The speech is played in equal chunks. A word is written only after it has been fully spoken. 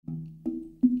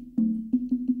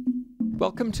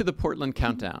Welcome to the Portland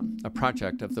Countdown, a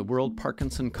project of the World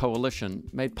Parkinson Coalition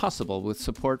made possible with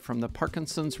support from the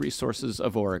Parkinson's Resources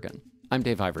of Oregon. I'm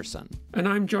Dave Iverson. And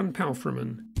I'm John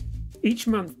Palfreman. Each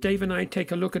month, Dave and I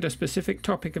take a look at a specific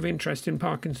topic of interest in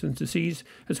Parkinson's disease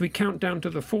as we count down to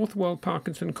the 4th World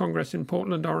Parkinson Congress in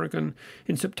Portland, Oregon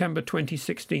in September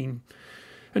 2016.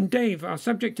 And Dave, our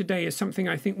subject today is something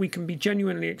I think we can be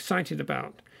genuinely excited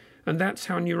about. And that's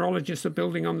how neurologists are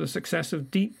building on the success of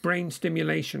deep brain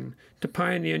stimulation to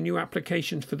pioneer new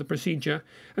applications for the procedure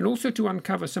and also to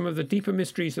uncover some of the deeper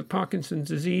mysteries of Parkinson's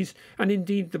disease and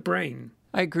indeed the brain.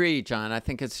 I agree, John. I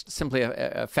think it's simply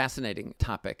a fascinating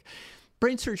topic.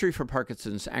 Brain surgery for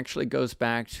Parkinson's actually goes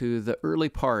back to the early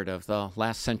part of the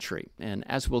last century. And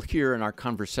as we'll hear in our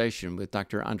conversation with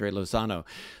Dr. Andre Lozano,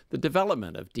 the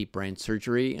development of deep brain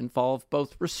surgery involved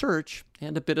both research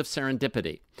and a bit of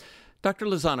serendipity. Dr.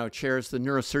 Lozano chairs the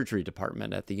neurosurgery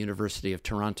department at the University of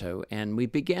Toronto, and we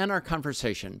began our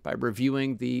conversation by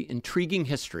reviewing the intriguing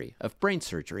history of brain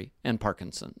surgery and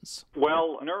Parkinson's.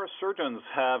 Well, neurosurgeons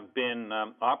have been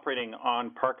operating on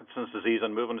Parkinson's disease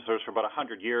and movement disorders for about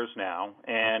 100 years now,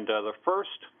 and the first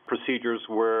procedures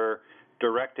were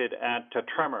directed at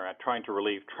tremor, at trying to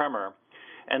relieve tremor,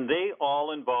 and they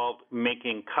all involved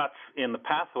making cuts in the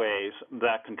pathways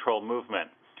that control movement,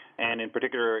 and in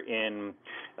particular in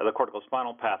the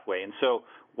corticospinal pathway. And so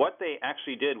what they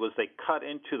actually did was they cut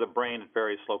into the brain at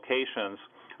various locations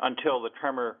until the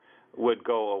tremor would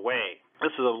go away.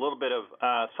 This is a little bit of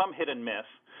some hit and miss,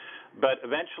 but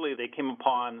eventually they came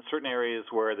upon certain areas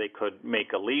where they could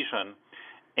make a lesion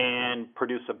and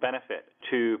produce a benefit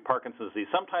to Parkinson's disease.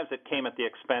 Sometimes it came at the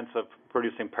expense of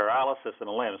producing paralysis in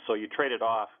a limb, so you traded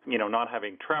off, not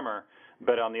having tremor,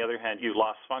 but on the other hand, you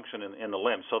lost function in the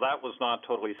limb. So that was not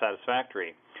totally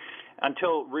satisfactory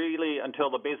until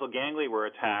the basal ganglia were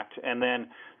attacked, and then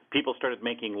people started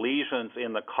making lesions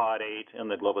in the caudate and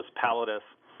the globus pallidus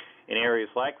in areas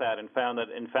like that, and found that,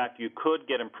 in fact, you could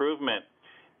get improvement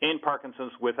in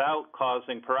Parkinson's without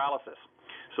causing paralysis.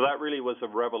 So that really was a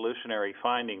revolutionary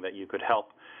finding, that you could help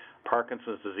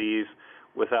Parkinson's disease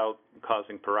without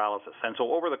causing paralysis. And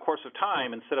so over the course of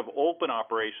time, instead of open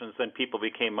operations, then people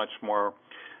became much more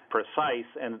precise,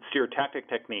 and stereotactic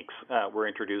techniques were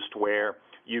introduced where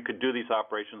you could do these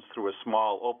operations through a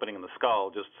small opening in the skull,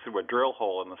 just through a drill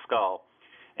hole in the skull,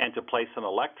 and to place an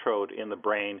electrode in the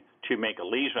brain to make a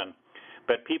lesion.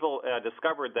 But people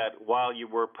discovered that while you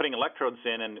were putting electrodes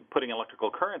in and putting electrical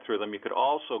current through them, you could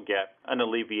also get an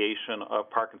alleviation of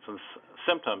Parkinson's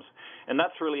symptoms. And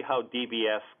that's really how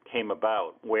DBS came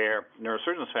about, where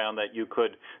neurosurgeons found that you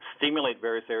could stimulate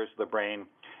various areas of the brain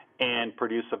and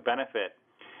produce a benefit.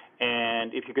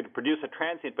 And if you could produce a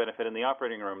transient benefit in the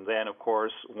operating room, then, of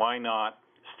course, why not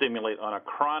stimulate on a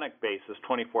chronic basis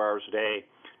 24 hours a day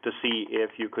to see if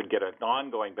you could get an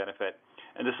ongoing benefit?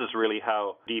 And this is really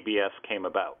how DBS came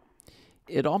about.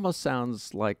 It almost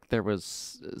sounds like there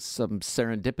was some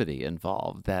serendipity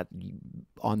involved, that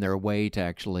on their way to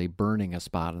actually burning a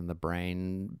spot in the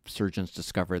brain, surgeons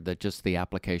discovered that just the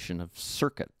application of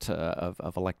circuit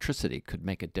of electricity could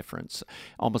make a difference,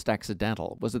 almost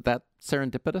accidental. Was it that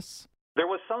serendipitous? There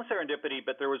was some serendipity,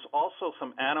 but there was also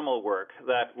some animal work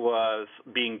that was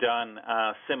being done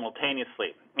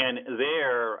simultaneously. And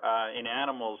there, in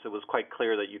animals, it was quite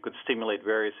clear that you could stimulate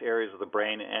various areas of the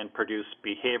brain and produce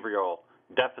behavioral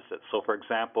deficits. So, for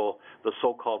example, the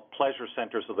so-called pleasure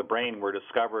centers of the brain were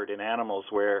discovered in animals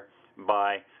where,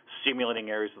 by stimulating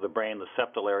areas of the brain, the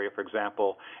septal area, for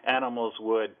example, animals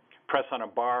would press on a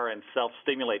bar and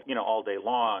self-stimulate, all day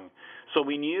long. So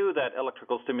we knew that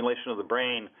electrical stimulation of the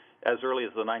brain as early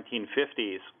as the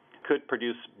 1950s could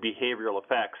produce behavioral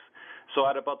effects. So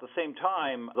at about the same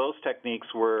time, those techniques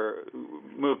were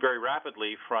moved very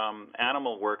rapidly from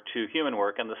animal work to human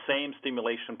work, and the same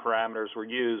stimulation parameters were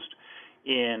used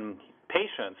in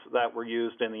patients that were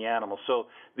used in the animals. So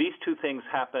these two things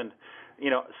happened,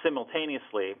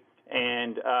 simultaneously,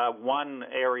 and one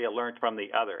area learned from the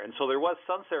other. And so there was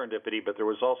some serendipity, but there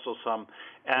was also some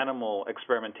animal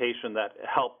experimentation that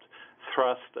helped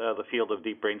thrust the field of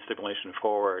deep brain stimulation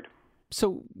forward.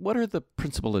 So what are the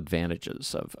principal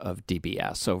advantages of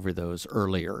DBS over those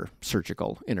earlier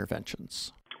surgical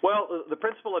interventions? Well, the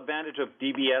principal advantage of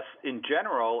DBS in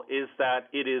general is that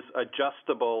it is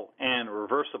adjustable and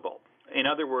reversible. In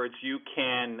other words, you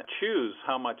can choose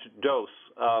how much dose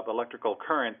of electrical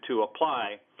current to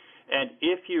apply, and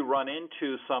if you run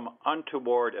into some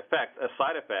untoward effect, a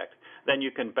side effect, then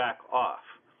you can back off.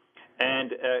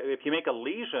 And if you make a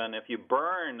lesion, if you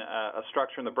burn a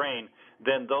structure in the brain,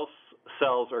 then those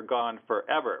cells are gone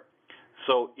forever.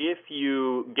 So if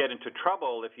you get into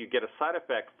trouble, if you get a side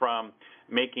effect from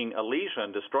making a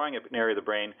lesion, destroying an area of the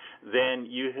brain, then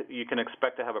you can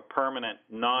expect to have a permanent,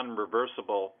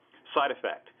 non-reversible side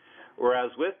effect.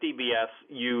 Whereas with DBS,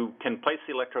 you can place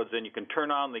the electrodes in, you can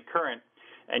turn on the current,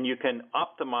 and you can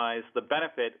optimize the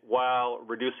benefit while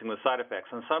reducing the side effects.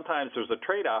 And sometimes there's a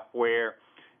trade-off where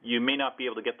you may not be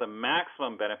able to get the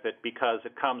maximum benefit because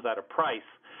it comes at a price.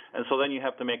 And so then you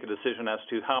have to make a decision as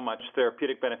to how much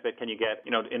therapeutic benefit can you get,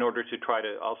 in order to try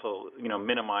to also,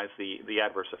 minimize the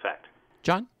adverse effect.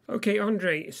 John? Okay,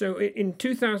 Andre, so in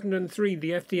 2003,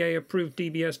 the FDA approved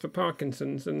DBS for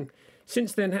Parkinson's, and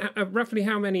since then, roughly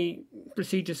how many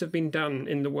procedures have been done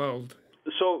in the world?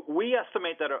 So we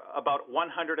estimate that about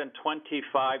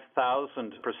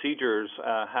 125,000 procedures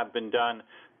have been done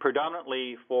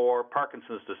predominantly for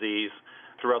Parkinson's disease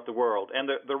throughout the world. And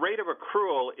the rate of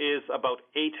accrual is about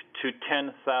 8,000 to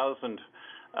 10,000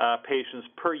 patients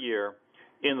per year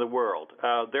in the world.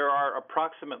 There are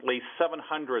approximately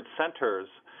 700 centers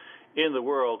in the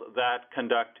world that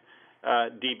conduct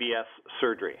DBS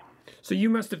surgery. So you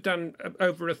must have done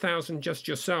over 1,000 just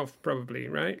yourself, probably,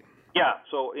 right? Yeah,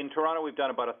 so in Toronto we've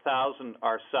done about 1,000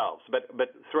 ourselves, but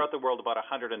throughout the world about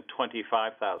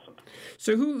 125,000.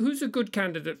 So who's a good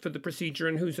candidate for the procedure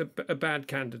and who's a bad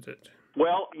candidate?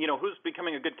 Well, who's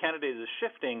becoming a good candidate is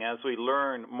shifting as we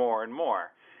learn more and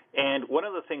more. And one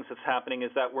of the things that's happening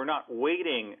is that we're not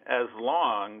waiting as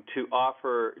long to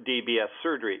offer DBS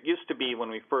surgery. It used to be when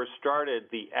we first started,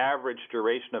 the average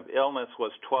duration of illness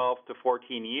was 12 to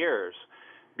 14 years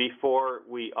before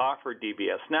we offered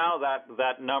DBS. Now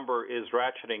that number is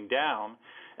ratcheting down,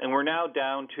 and we're now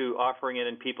down to offering it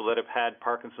in people that have had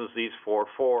Parkinson's disease for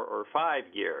 4 or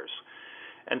 5 years.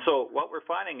 And so what we're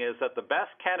finding is that the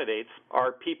best candidates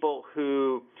are people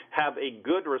who have a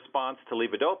good response to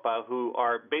levodopa, who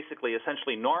are basically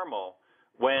essentially normal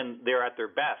when they're at their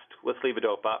best with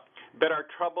levodopa, but are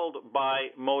troubled by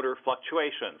motor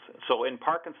fluctuations. So in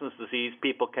Parkinson's disease,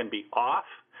 people can be off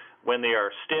when they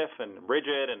are stiff and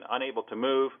rigid and unable to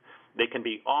move. They can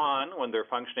be on when they're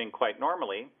functioning quite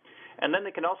normally. And then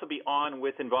they can also be on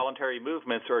with involuntary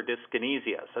movements or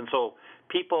dyskinesias. And so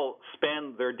people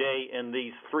spend their day in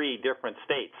these 3 different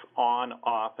states, on,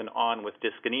 off, and on with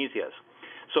dyskinesias.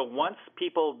 So once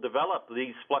people develop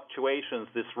these fluctuations,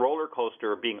 this roller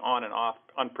coaster of being on and off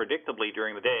unpredictably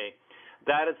during the day,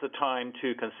 that is the time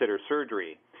to consider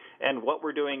surgery. And what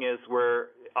we're doing is we're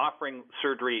offering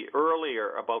surgery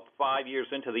earlier, about 5 years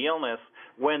into the illness,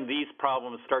 when these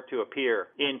problems start to appear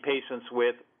in patients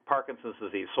with Parkinson's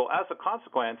disease. So as a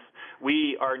consequence,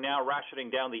 we are now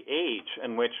ratcheting down the age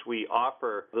in which we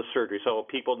offer the surgery. So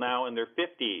people now in their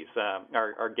 50s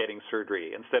are getting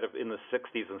surgery instead of in the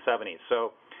 60s and 70s.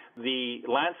 So the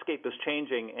landscape is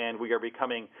changing, and we are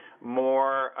becoming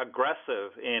more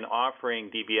aggressive in offering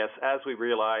DBS as we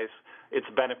realize its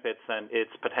benefits and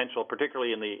its potential,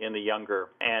 particularly in the younger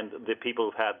and the people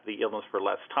who've had the illness for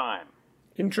less time.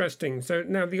 Interesting. So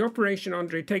now the operation,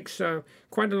 Andre, takes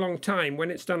quite a long time.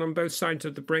 When it's done on both sides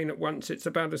of the brain at once, it's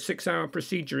about a 6-hour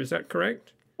procedure. Is that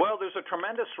correct? Well, there's a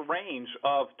tremendous range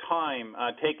of time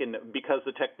taken because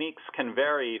the techniques can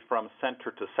vary from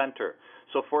center to center.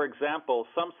 So, for example,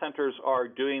 some centers are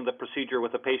doing the procedure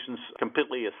with the patients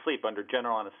completely asleep under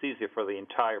general anesthesia for the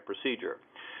entire procedure.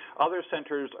 Other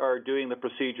centers are doing the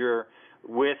procedure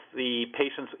with the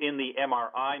patients in the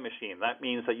MRI machine. That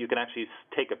means that you can actually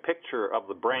take a picture of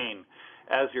the brain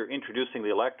as you're introducing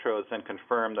the electrodes and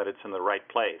confirm that it's in the right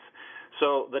place.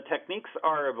 So the techniques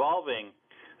are evolving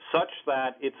such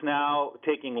that it's now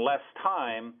taking less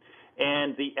time,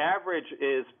 and the average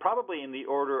is probably in the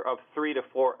order of 3 to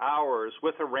 4 hours,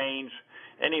 with a range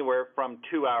anywhere from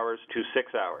 2 hours to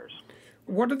 6 hours.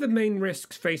 What are the main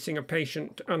risks facing a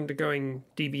patient undergoing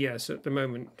DBS at the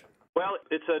moment? Well,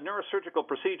 it's a neurosurgical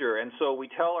procedure, and so we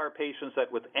tell our patients that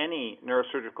with any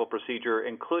neurosurgical procedure,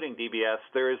 including DBS,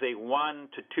 there is a 1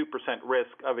 to 2%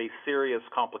 risk of a serious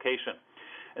complication.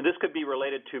 And this could be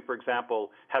related to, for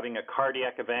example, having a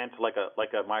cardiac event like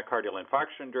a myocardial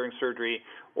infarction during surgery,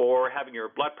 or having your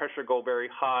blood pressure go very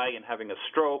high and having a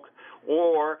stroke,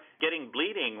 or getting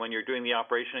bleeding when you're doing the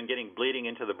operation and getting bleeding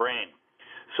into the brain.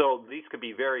 So these could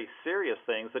be very serious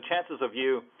things. The chances of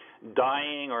you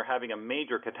dying or having a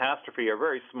major catastrophe are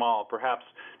very small, perhaps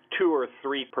 2 or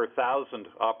 3 per 1,000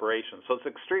 operations. So it's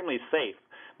extremely safe,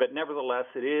 but nevertheless,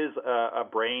 it is a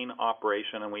brain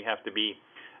operation, and we have to be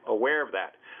aware of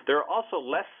that. There are also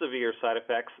less severe side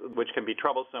effects which can be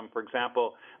troublesome. For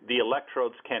example, the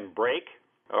electrodes can break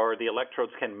or the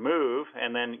electrodes can move,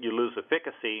 and then you lose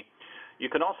efficacy. You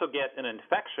can also get an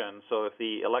infection, so if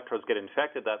the electrodes get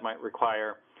infected, that might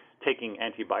require taking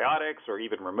antibiotics or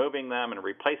even removing them and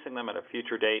replacing them at a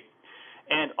future date.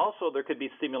 And also there could be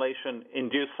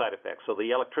stimulation-induced side effects. So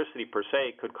the electricity per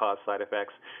se could cause side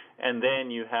effects, and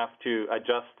then you have to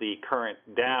adjust the current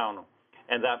down,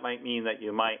 and that might mean that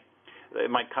it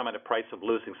might come at a price of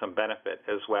losing some benefit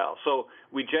as well. So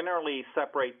we generally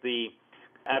separate the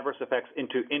adverse effects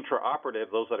into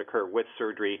intraoperative, those that occur with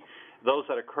surgery, those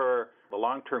that occur, the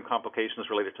long-term complications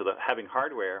related to having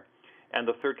hardware, and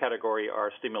the third category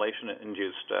are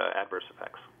stimulation-induced adverse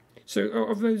effects. So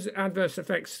of those adverse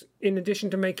effects, in addition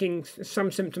to making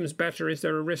some symptoms better, is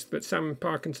there a risk that some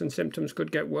Parkinson's symptoms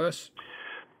could get worse?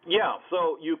 Yeah,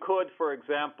 so you could, for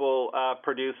example,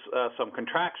 produce some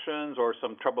contractions or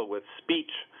some trouble with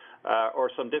speech or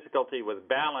some difficulty with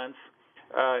balance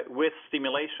with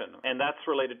stimulation. And that's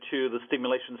related to the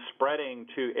stimulation spreading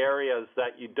to areas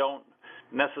that you don't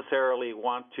necessarily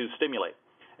want to stimulate.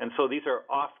 And so these are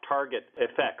off-target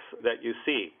effects that you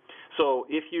see. So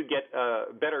if you get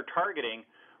better targeting,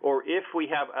 or if we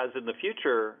have, as in the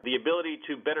future, the ability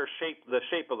to better shape the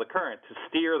shape of the current, to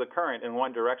steer the current in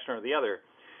one direction or the other,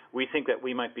 we think that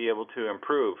we might be able to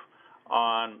improve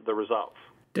on the results.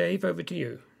 Dave, over to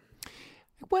you.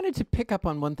 I wanted to pick up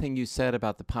on one thing you said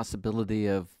about the possibility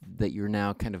of that you're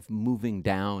now kind of moving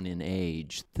down in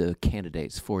age, the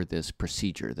candidates for this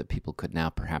procedure, that people could now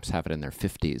perhaps have it in their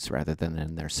 50s rather than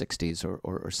in their 60s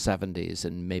or 70s,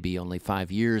 and maybe only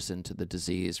 5 years into the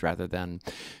disease rather than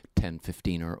 10,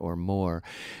 15 or more.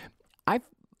 I've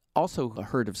also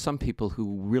heard of some people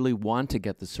who really want to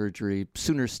get the surgery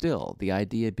sooner still. The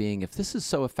idea being, if this is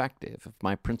so effective, if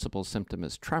my principal symptom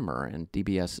is tremor and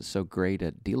DBS is so great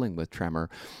at dealing with tremor,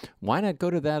 why not go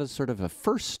to that as sort of a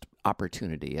first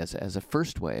opportunity, as a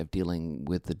first way of dealing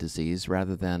with the disease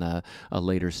rather than a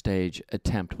later stage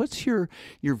attempt? What's your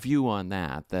view on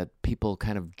that people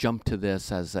kind of jump to this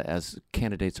as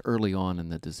candidates early on in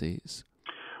the disease?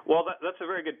 Well, that's a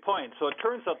very good point. So it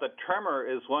turns out that tremor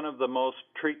is one of the most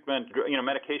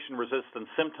medication-resistant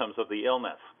symptoms of the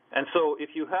illness. And so if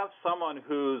you have someone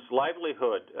whose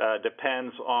livelihood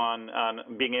depends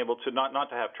on being able to not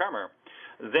to have tremor,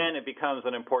 then it becomes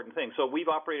an important thing. So we've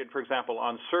operated, for example,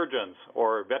 on surgeons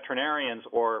or veterinarians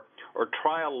or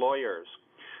trial lawyers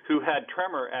who had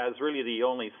tremor as really the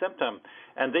only symptom,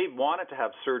 and they wanted to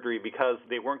have surgery because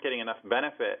they weren't getting enough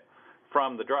benefit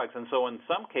from the drugs. And so in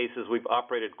some cases, we've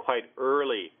operated quite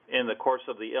early in the course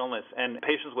of the illness, and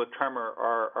patients with tremor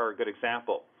are a good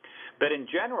example. But in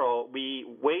general, we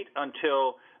wait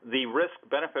until the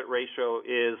risk-benefit ratio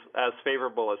is as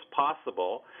favorable as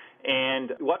possible.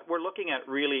 And what we're looking at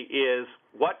really is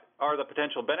what are the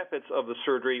potential benefits of the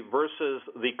surgery versus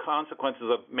the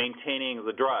consequences of maintaining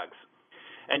the drugs.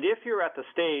 And if you're at the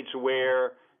stage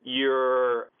where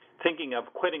you're thinking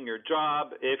of quitting your job,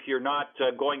 if you're not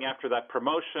going after that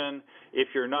promotion, if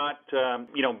you're not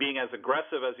being as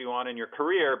aggressive as you want in your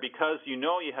career because you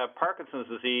know you have Parkinson's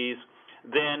disease,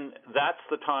 then that's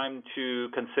the time to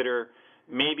consider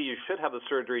maybe you should have the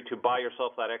surgery to buy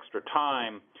yourself that extra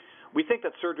time. We think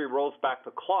that surgery rolls back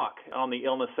the clock on the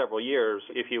illness several years,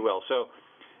 if you will. So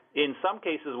in some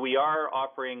cases, we are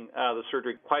offering the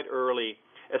surgery quite early,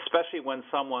 especially when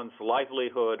someone's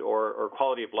livelihood or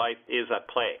quality of life is at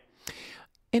play.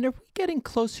 And are we getting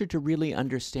closer to really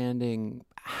understanding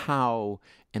how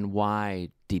and why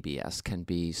DBS can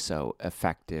be so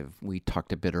effective? We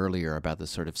talked a bit earlier about the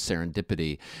sort of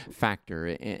serendipity factor,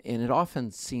 and it often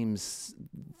seems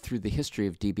through the history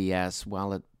of DBS,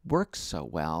 while it works so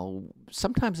well,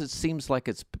 sometimes it seems like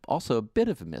it's also a bit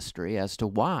of a mystery as to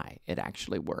why it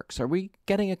actually works. Are we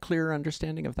getting a clearer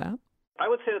understanding of that? I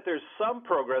would say that there's some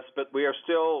progress, but we are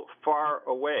still far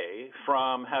away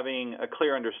from having a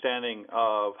clear understanding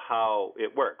of how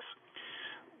it works.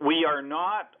 We are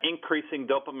not increasing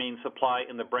dopamine supply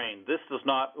in the brain. This does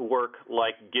not work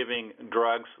like giving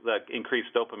drugs that increase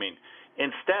dopamine.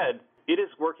 Instead, it is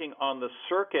working on the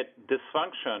circuit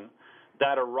dysfunction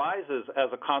that arises as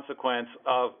a consequence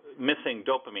of missing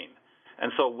dopamine.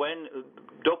 And so when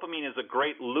dopamine is a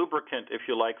great lubricant, if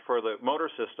you like, for the motor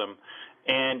system,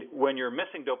 and when you're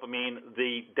missing dopamine,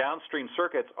 the downstream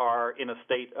circuits are in a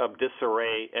state of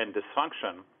disarray and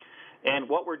dysfunction. And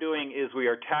what we're doing is we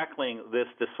are tackling this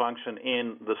dysfunction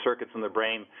in the circuits in the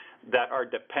brain that are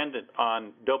dependent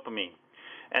on dopamine.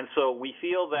 And so we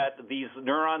feel that these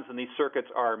neurons and these circuits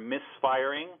are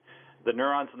misfiring. The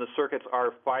neurons and the circuits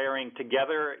are firing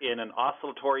together in an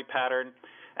oscillatory pattern.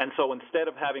 And so instead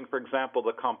of having, for example,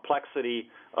 the complexity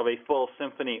of a full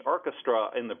symphony orchestra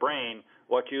in the brain,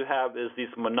 what you have is these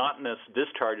monotonous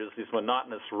discharges, these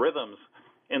monotonous rhythms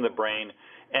in the brain.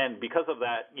 And because of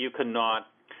that, you cannot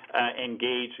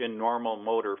engage in normal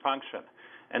motor function.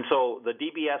 And so the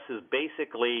DBS is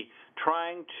basically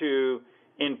trying to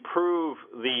improve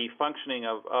the functioning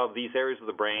of these areas of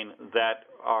the brain that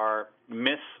are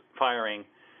misfiring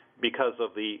because of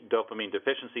the dopamine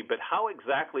deficiency. But how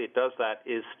exactly it does that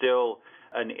is still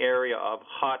an area of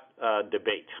hot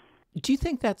debate. Do you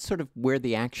think that's sort of where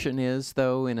the action is,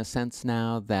 though, in a sense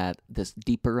now, that this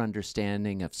deeper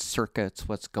understanding of circuits,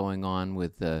 what's going on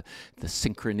with the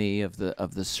synchrony of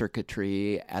the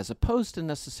circuitry, as opposed to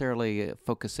necessarily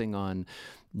focusing on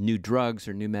new drugs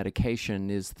or new medication?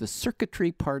 Is the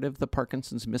circuitry part of the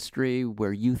Parkinson's mystery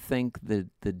where you think the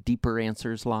deeper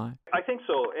answers lie? I think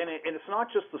so, and it's not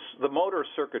just the motor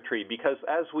circuitry, because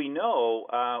as we know,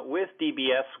 with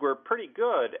DBS, we're pretty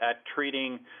good at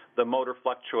treating the motor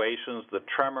fluctuations, the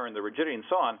tremor and the rigidity and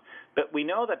so on, but we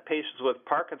know that patients with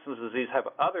Parkinson's disease have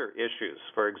other issues.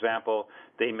 For example,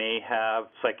 they may have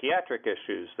psychiatric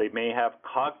issues, they may have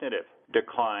cognitive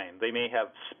decline, they may have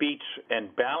speech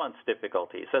and balance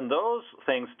difficulties, and those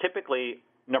things typically,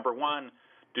 number one,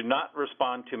 do not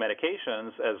respond to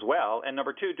medications as well, and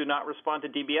number two, do not respond to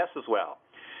DBS as well.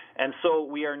 And so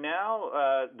we are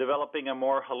now developing a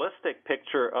more holistic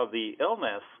picture of the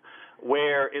illness,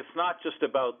 where it's not just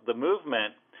about the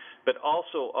movement, but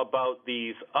also about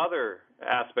these other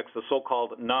aspects, the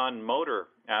so-called non-motor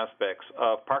aspects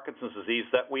of Parkinson's disease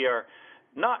that we are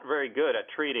not very good at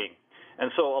treating.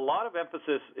 And so a lot of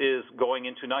emphasis is going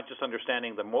into not just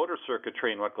understanding the motor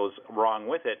circuitry and what goes wrong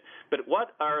with it, but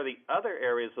what are the other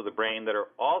areas of the brain that are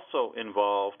also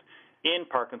involved in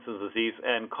Parkinson's disease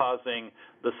and causing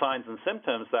the signs and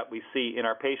symptoms that we see in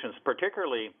our patients,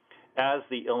 particularly as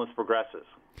the illness progresses.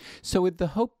 So would the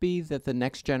hope be that the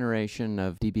next generation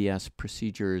of DBS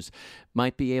procedures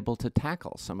might be able to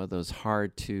tackle some of those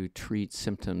hard-to-treat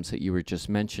symptoms that you were just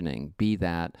mentioning, be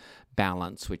that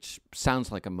balance, which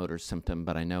sounds like a motor symptom,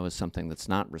 but I know is something that's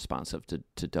not responsive to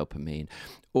dopamine,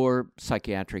 or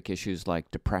psychiatric issues like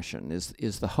depression?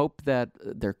 Is the hope that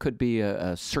there could be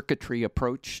a circuitry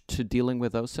approach to dealing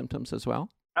with those symptoms as well?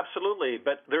 Absolutely,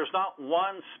 but there's not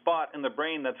one spot in the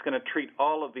brain that's going to treat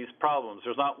all of these problems.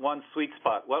 There's not one sweet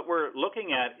spot. What we're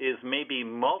looking at is maybe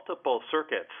multiple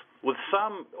circuits with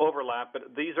some overlap, but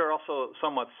these are also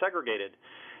somewhat segregated.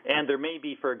 And there may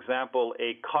be, for example,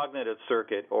 a cognitive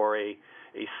circuit or a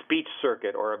speech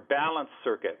circuit or a balance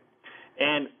circuit.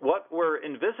 And what we're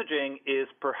envisaging is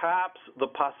perhaps the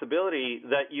possibility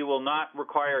that you will not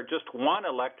require just one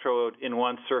electrode in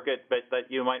one circuit, but that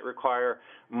you might require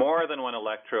more than one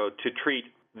electrode to treat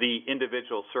the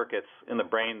individual circuits in the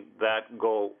brain that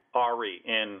go awry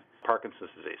in Parkinson's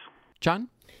disease. John?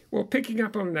 Well, picking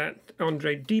up on that,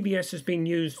 Andre, DBS has been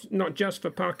used not just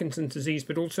for Parkinson's disease,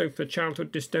 but also for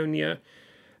childhood dystonia,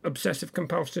 obsessive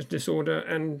compulsive disorder,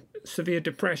 and severe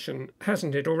depression,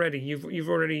 hasn't it already? You've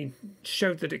already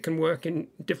showed that it can work in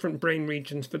different brain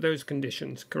regions for those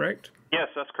conditions, correct? Yes,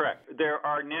 that's correct. There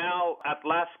are now, at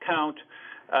last count,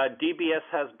 DBS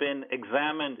has been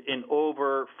examined in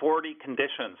over 40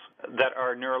 conditions that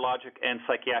are neurologic and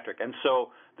psychiatric. And so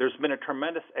there's been a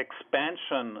tremendous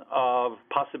expansion of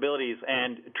possibilities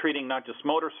and treating not just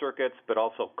motor circuits, but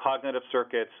also cognitive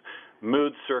circuits,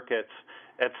 mood circuits,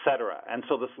 etc. And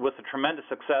so with the tremendous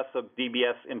success of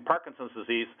DBS in Parkinson's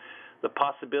disease, the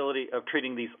possibility of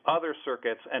treating these other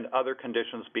circuits and other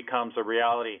conditions becomes a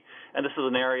reality. And this is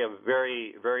an area of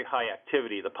very, very high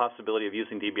activity, the possibility of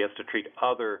using DBS to treat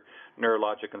other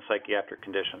neurologic and psychiatric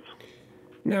conditions.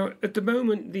 Now, at the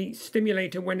moment, the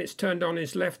stimulator, when it's turned on,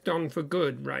 is left on for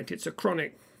good, right? It's a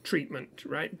chronic treatment,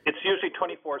 right? It's usually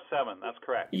 24/7, that's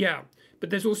correct. Yeah, but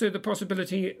there's also the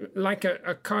possibility, like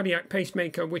a cardiac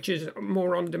pacemaker, which is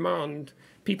more on demand.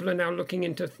 People are now looking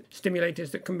into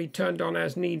stimulators that can be turned on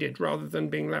as needed rather than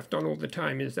being left on all the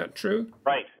time. Is that true?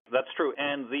 Right, that's true.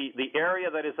 And the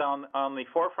area that is on the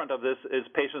forefront of this is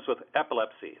patients with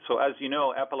epilepsy. So as you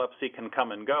know, epilepsy can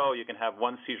come and go. You can have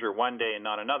one seizure one day and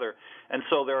not another. And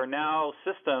so there are now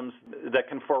systems that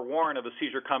can forewarn of a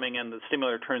seizure coming and the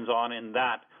stimulator turns on in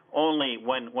that only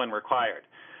when required.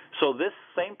 So this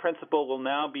same principle will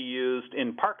now be used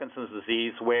in Parkinson's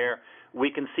disease, where we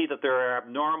can see that there are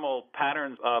abnormal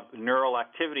patterns of neural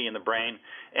activity in the brain,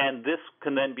 and this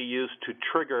can then be used to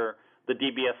trigger the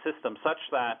DBS system such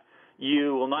that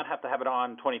you will not have to have it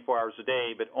on 24 hours a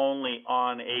day, but only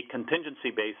on a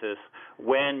contingency basis.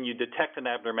 When you detect an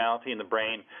abnormality in the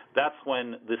brain, that's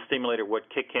when the stimulator would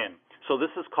kick in. So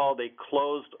this is called a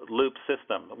closed-loop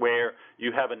system, where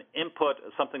you have an input,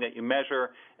 something that you measure,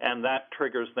 and that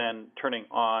triggers then turning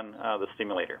on the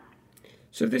stimulator.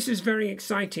 So this is very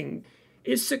exciting.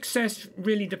 Is success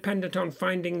really dependent on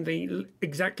finding the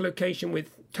exact location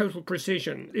with total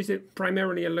precision? Is it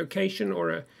primarily a location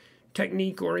or a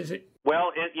technique, or is it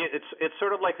Well, it's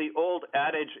sort of like the old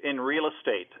adage in real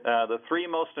estate. The three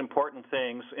most important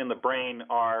things in the brain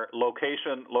are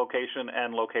location, location,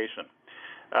 and location.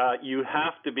 You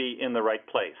have to be in the right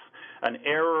place. An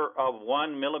error of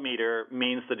 1 millimeter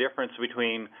means the difference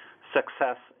between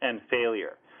success and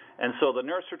failure. And so the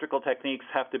neurosurgical techniques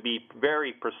have to be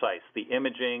very precise, the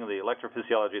imaging, the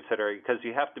electrophysiology, et cetera, because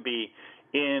you have to be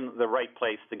in the right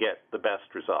place to get the best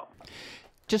result.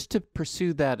 Just to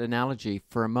pursue that analogy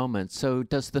for a moment, so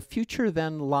does the future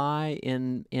then lie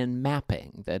in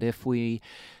mapping, that if we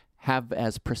have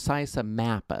as precise a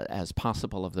map as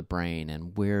possible of the brain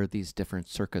and where these different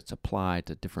circuits apply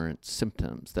to different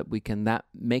symptoms, that we can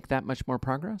make that much more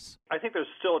progress? I think there's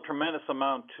still a tremendous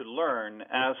amount to learn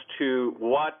as to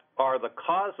what are the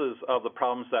causes of the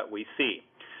problems that we see.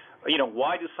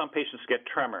 Why do some patients get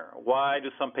tremor? Why do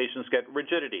some patients get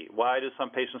rigidity? Why do some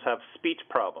patients have speech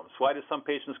problems? Why do some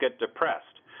patients get depressed?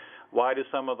 Why do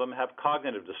some of them have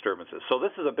cognitive disturbances? So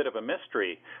this is a bit of a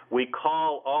mystery. We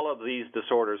call all of these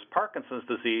disorders Parkinson's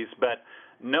disease, but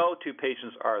no two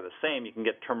patients are the same. You can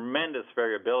get tremendous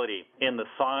variability in the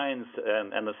signs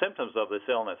and the symptoms of this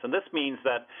illness. And this means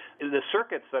that the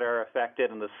circuits that are affected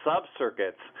and the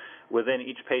subcircuits within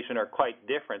each patient are quite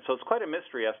different. So it's quite a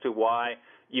mystery as to why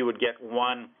you would get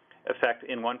one effect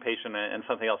in one patient and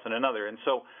something else in another. And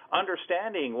so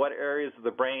understanding what areas of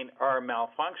the brain are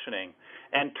malfunctioning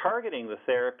and targeting the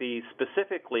therapy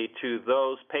specifically to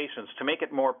those patients to make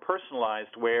it more personalized,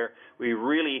 where we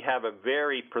really have a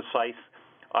very precise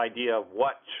idea of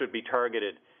what should be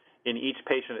targeted in each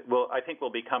patient, I think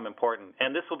will become important.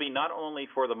 And this will be not only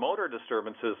for the motor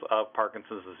disturbances of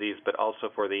Parkinson's disease, but also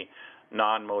for the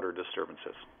non-motor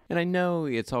disturbances. And I know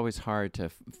it's always hard to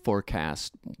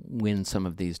forecast when some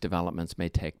of these developments may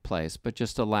take place, but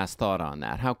just a last thought on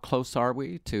that. How close are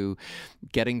we to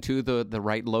getting to the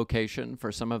right location for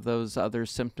some of those other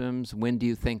symptoms? When do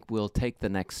you think we'll take the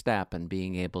next step in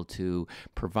being able to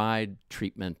provide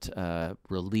treatment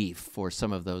relief for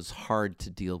some of those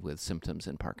hard-to-deal-with symptoms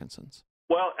in Parkinson's?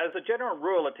 Well, as a general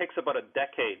rule, it takes about a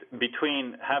decade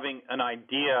between having an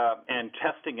idea and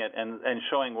testing it and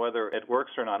showing whether it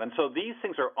works or not. And so these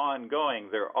things are ongoing.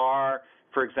 There are,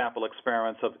 for example,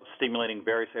 experiments of stimulating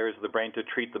various areas of the brain to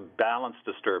treat the balance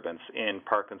disturbance in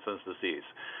Parkinson's disease.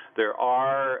 There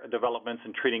are developments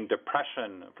in treating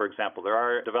depression, for example. There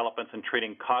are developments in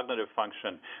treating cognitive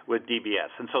function with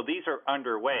DBS. And so these are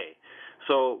underway.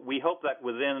 So we hope that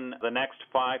within the next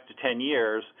 5 to 10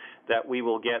 years that we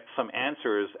will get some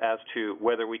answers as to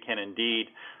whether we can indeed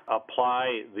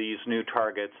apply these new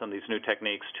targets and these new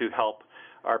techniques to help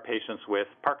our patients with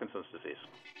Parkinson's disease.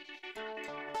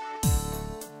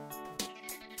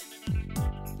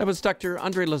 That was Dr.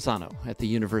 Andre Lozano at the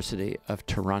University of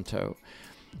Toronto.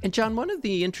 And John, one of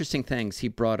the interesting things he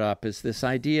brought up is this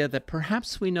idea that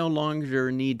perhaps we no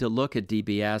longer need to look at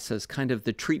DBS as kind of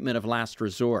the treatment of last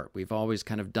resort. We've always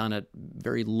kind of done it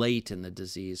very late in the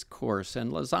disease course.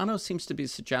 And Lozano seems to be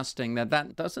suggesting that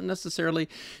that doesn't necessarily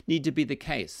need to be the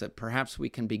case, that perhaps we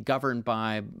can be governed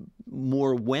by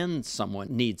more when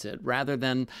someone needs it rather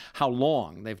than how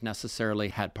long they've necessarily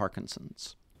had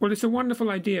Parkinson's. Well, it's a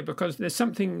wonderful idea because there's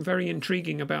something very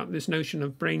intriguing about this notion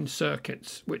of brain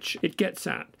circuits, which it gets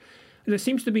at. There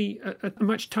seems to be a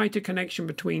much tighter connection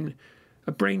between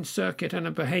a brain circuit and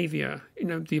a behavior,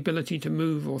 the ability to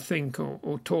move or think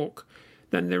or talk,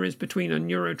 than there is between a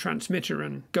neurotransmitter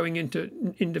and going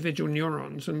into individual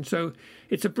neurons. And so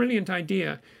it's a brilliant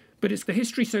idea. But the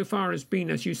history so far has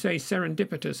been, as you say,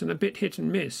 serendipitous and a bit hit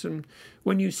and miss. And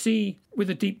when you see with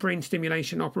a deep brain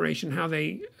stimulation operation how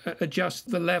they adjust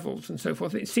the levels and so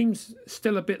forth, it seems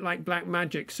still a bit like black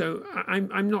magic. So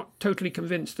I'm not totally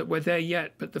convinced that we're there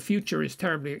yet, but the future is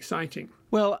terribly exciting.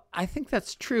 Well, I think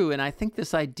that's true. And I think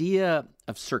this idea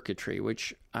of circuitry,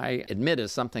 which I admit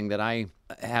is something that I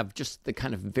have just the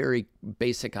kind of very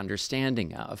basic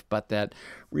understanding of, but that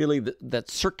really that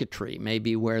circuitry may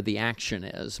be where the action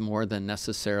is more than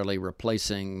necessarily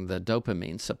replacing the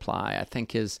dopamine supply, I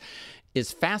think is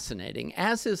fascinating,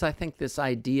 as is, I think, this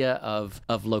idea of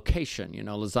location.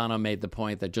 Lozano made the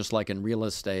point that just like in real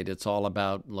estate, it's all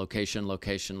about location,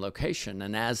 location, location.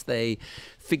 And as they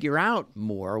figure out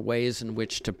more ways in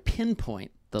which to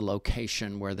pinpoint the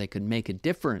location where they could make a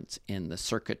difference in the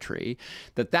circuitry,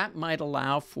 that might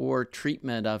allow for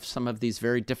treatment of some of these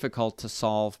very difficult to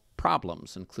solve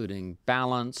problems, including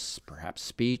balance, perhaps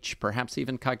speech, perhaps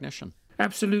even cognition.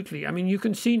 Absolutely. I mean, you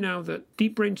can see now that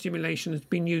deep brain stimulation has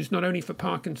been used not only for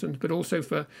Parkinson's, but also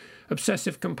for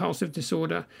obsessive compulsive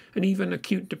disorder and even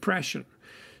acute depression.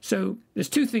 So there's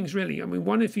two things really. I mean,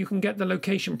 one, if you can get the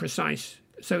location precise,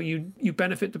 so you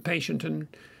benefit the patient and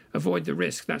avoid the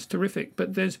risk, that's terrific.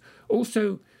 But there's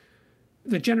also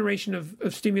the generation of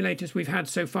stimulators we've had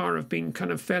so far have been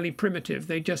kind of fairly primitive.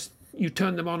 You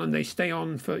turn them on and they stay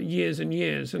on for years and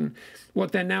years. And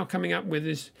what they're now coming up with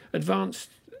is advanced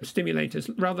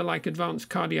stimulators, rather like advanced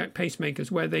cardiac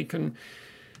pacemakers, where they can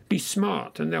be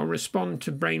smart and they'll respond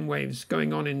to brain waves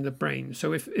going on in the brain.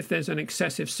 So if there's an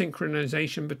excessive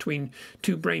synchronization between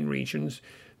two brain regions,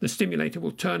 the stimulator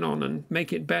will turn on and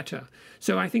make it better.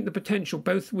 So I think the potential,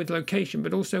 both with location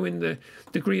but also in the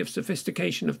degree of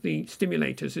sophistication of the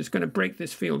stimulators, is going to break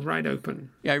this field right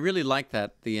open. Yeah, I really like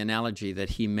the analogy that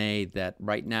he made, that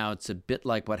right now it's a bit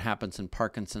like what happens in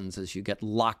Parkinson's as you get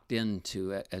locked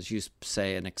into, as you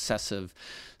say, an excessive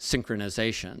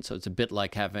synchronization. So it's a bit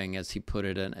like having, as he put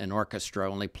it, an orchestra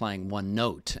only playing one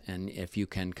note. And if you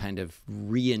can kind of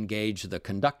re-engage the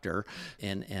conductor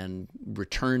and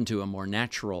return to a more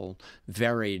natural,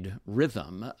 varied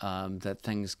rhythm, that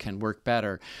things can work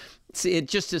better. See, it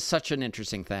just is such an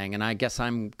interesting thing, and I guess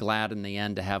I'm glad in the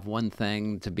end to have one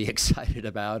thing to be excited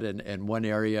about and one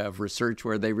area of research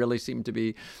where they really seem to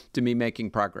be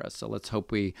making progress. So let's hope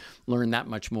we learn that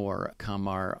much more come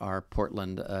our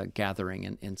Portland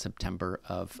gathering in September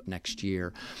of next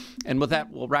year. And with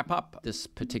that, we'll wrap up this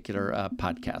particular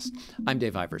podcast. I'm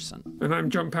Dave Iverson. And I'm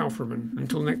John Palfreman.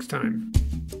 Until next time.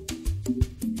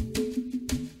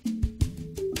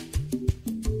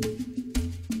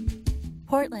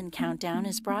 Portland Countdown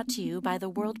is brought to you by the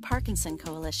World Parkinson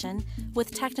Coalition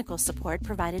with technical support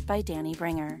provided by Danny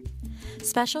Bringer.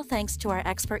 Special thanks to our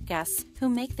expert guests who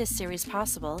make this series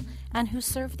possible and who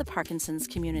serve the Parkinson's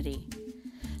community.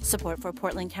 Support for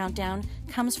Portland Countdown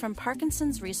comes from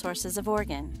Parkinson's Resources of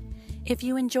Oregon. If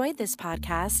you enjoyed this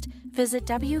podcast, visit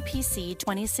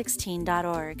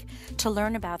WPC2016.org to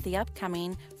learn about the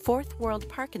upcoming 4th World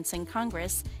Parkinson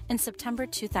Congress in September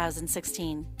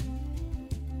 2016.